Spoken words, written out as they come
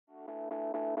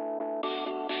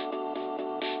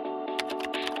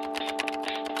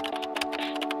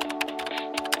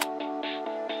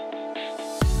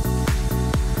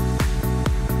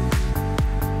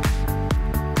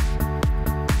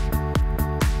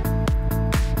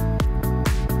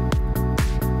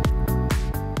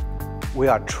We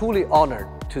are truly honored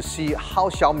to see how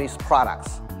Xiaomi's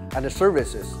products and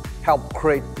services help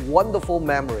create wonderful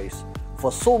memories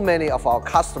for so many of our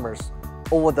customers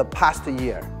over the past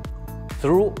year.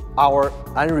 Through our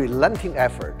unrelenting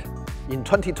effort, in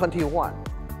 2021,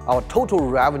 our total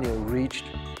revenue reached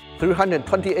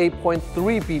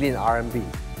 328.3 billion RMB,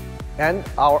 and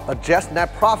our adjusted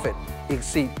net profit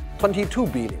exceeded 22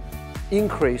 billion,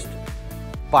 increased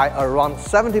by around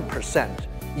 70%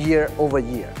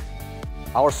 year-over-year.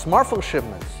 Our smartphone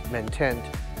shipments maintained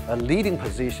a leading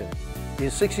position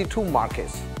in 62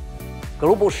 markets.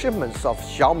 Global shipments of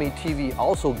Xiaomi TV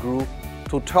also grew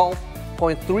to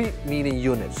 12.3 million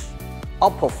units,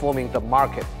 outperforming the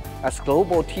market as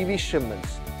global TV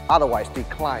shipments otherwise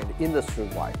declined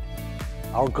industry-wide.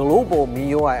 Our global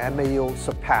MIUI MAU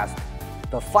surpassed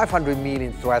the 500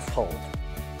 million threshold,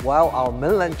 while our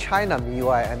mainland China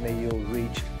MIUI MAU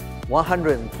reached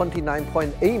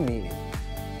 129.8 million,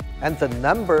 and the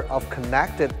number of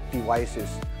connected devices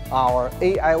on our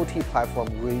AIoT platform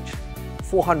reached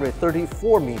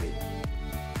 434 million.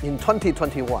 In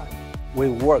 2021, we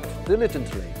worked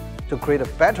diligently to create a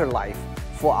better life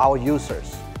for our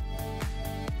users.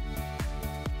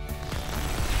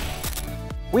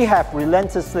 We have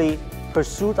relentlessly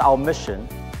pursued our mission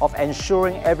of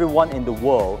ensuring everyone in the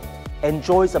world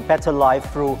enjoys a better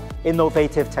life through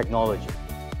innovative technology.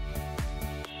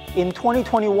 In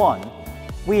 2021,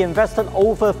 we invested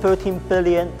over 13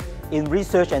 billion in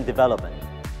research and development.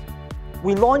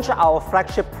 We launched our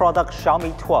flagship product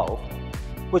Xiaomi 12,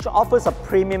 which offers a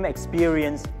premium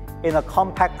experience in a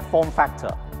compact form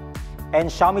factor, and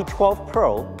Xiaomi 12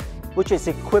 Pro, which is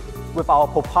equipped with our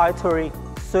proprietary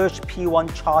Surge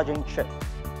P1 charging chip.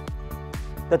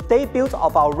 The debut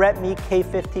of our Redmi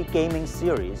K50 gaming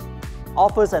series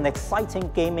offers an exciting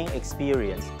gaming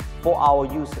experience for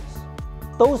our users.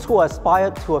 Those who aspire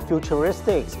to a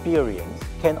futuristic experience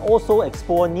can also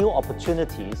explore new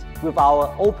opportunities with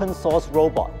our open-source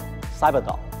robot,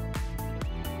 CyberDog.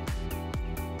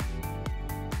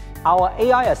 Our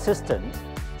AI assistant,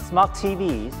 smart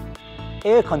TVs,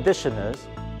 air conditioners,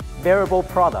 wearable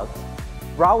products,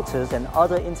 routers, and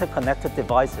other interconnected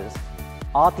devices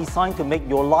are designed to make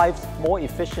your lives more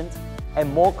efficient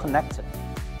and more connected.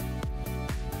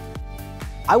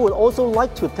 I would also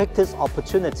like to take this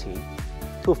opportunity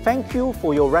to thank you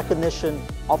for your recognition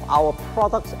of our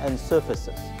products and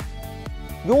services.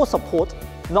 Your support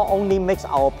not only makes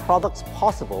our products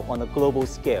possible on a global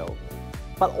scale,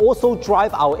 but also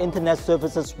drive our internet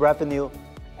services revenue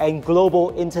and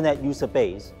global internet user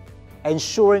base,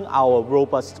 ensuring our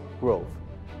robust growth.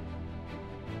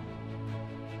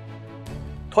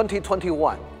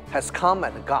 2021 has come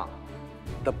and gone.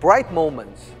 The bright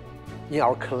moments in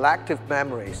our collective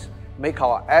memories make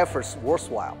our efforts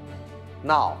worthwhile.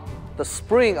 Now, the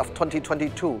spring of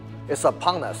 2022 is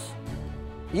upon us.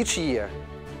 Each year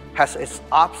has its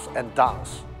ups and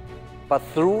downs, but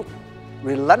through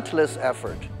relentless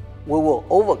effort, we will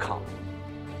overcome.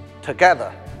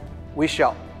 Together, we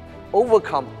shall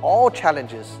overcome all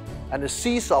challenges and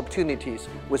seize opportunities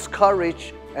with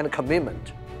courage and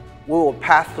commitment. We will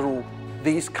pass through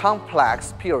these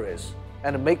complex periods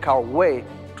and make our way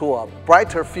to a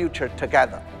brighter future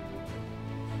together.